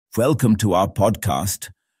Welcome to our podcast,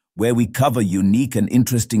 where we cover unique and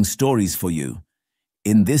interesting stories for you.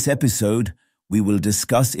 In this episode, we will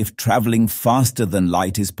discuss if traveling faster than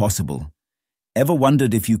light is possible. Ever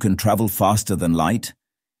wondered if you can travel faster than light?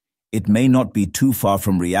 It may not be too far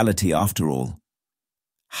from reality after all.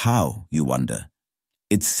 How, you wonder?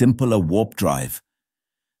 It's simple: a warp drive.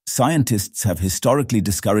 Scientists have historically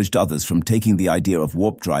discouraged others from taking the idea of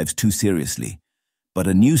warp drives too seriously. But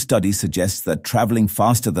a new study suggests that traveling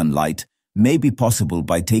faster than light may be possible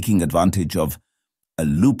by taking advantage of a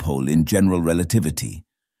loophole in general relativity,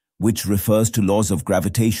 which refers to laws of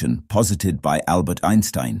gravitation posited by Albert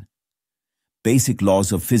Einstein. Basic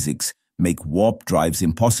laws of physics make warp drives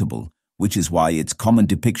impossible, which is why its common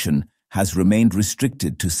depiction has remained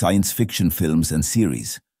restricted to science fiction films and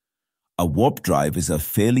series. A warp drive is a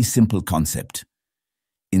fairly simple concept.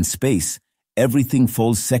 In space, everything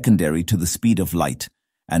falls secondary to the speed of light,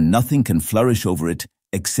 and nothing can flourish over it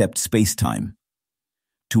except space-time.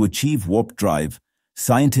 To achieve warp drive,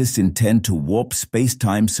 scientists intend to warp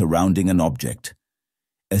space-time surrounding an object.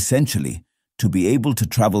 Essentially, to be able to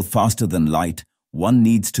travel faster than light, one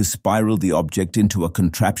needs to spiral the object into a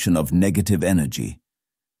contraption of negative energy.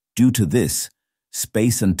 Due to this,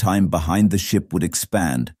 space and time behind the ship would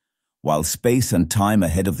expand, while space and time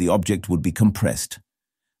ahead of the object would be compressed.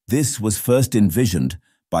 This was first envisioned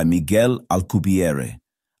by Miguel Alcubierre,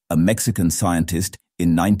 a Mexican scientist,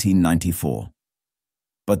 in 1994.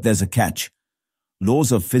 But there's a catch.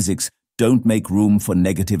 Laws of physics don't make room for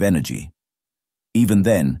negative energy. Even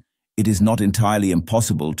then, it is not entirely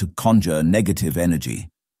impossible to conjure negative energy.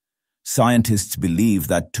 Scientists believe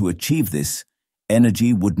that to achieve this,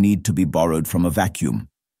 energy would need to be borrowed from a vacuum.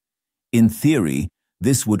 In theory,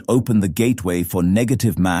 this would open the gateway for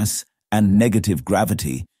negative mass and negative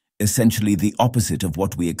gravity, essentially the opposite of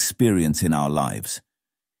what we experience in our lives.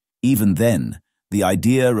 Even then, the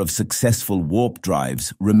idea of successful warp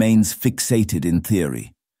drives remains fixated in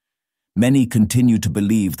theory. Many continue to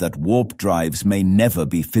believe that warp drives may never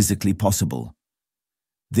be physically possible.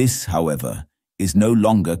 This, however, is no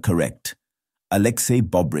longer correct. Alexei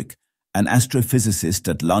Bobrik, an astrophysicist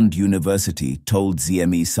at Lund University, told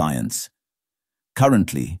ZME Science.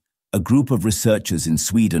 Currently, a group of researchers in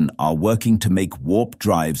Sweden are working to make warp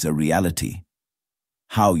drives a reality.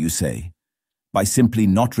 How, you say? By simply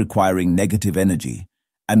not requiring negative energy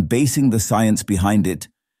and basing the science behind it,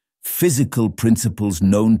 physical principles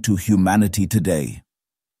known to humanity today.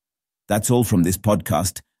 That's all from this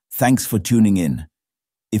podcast. Thanks for tuning in.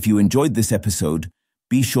 If you enjoyed this episode,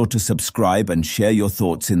 be sure to subscribe and share your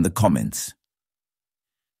thoughts in the comments.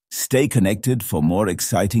 Stay connected for more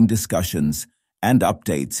exciting discussions and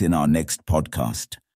updates in our next podcast.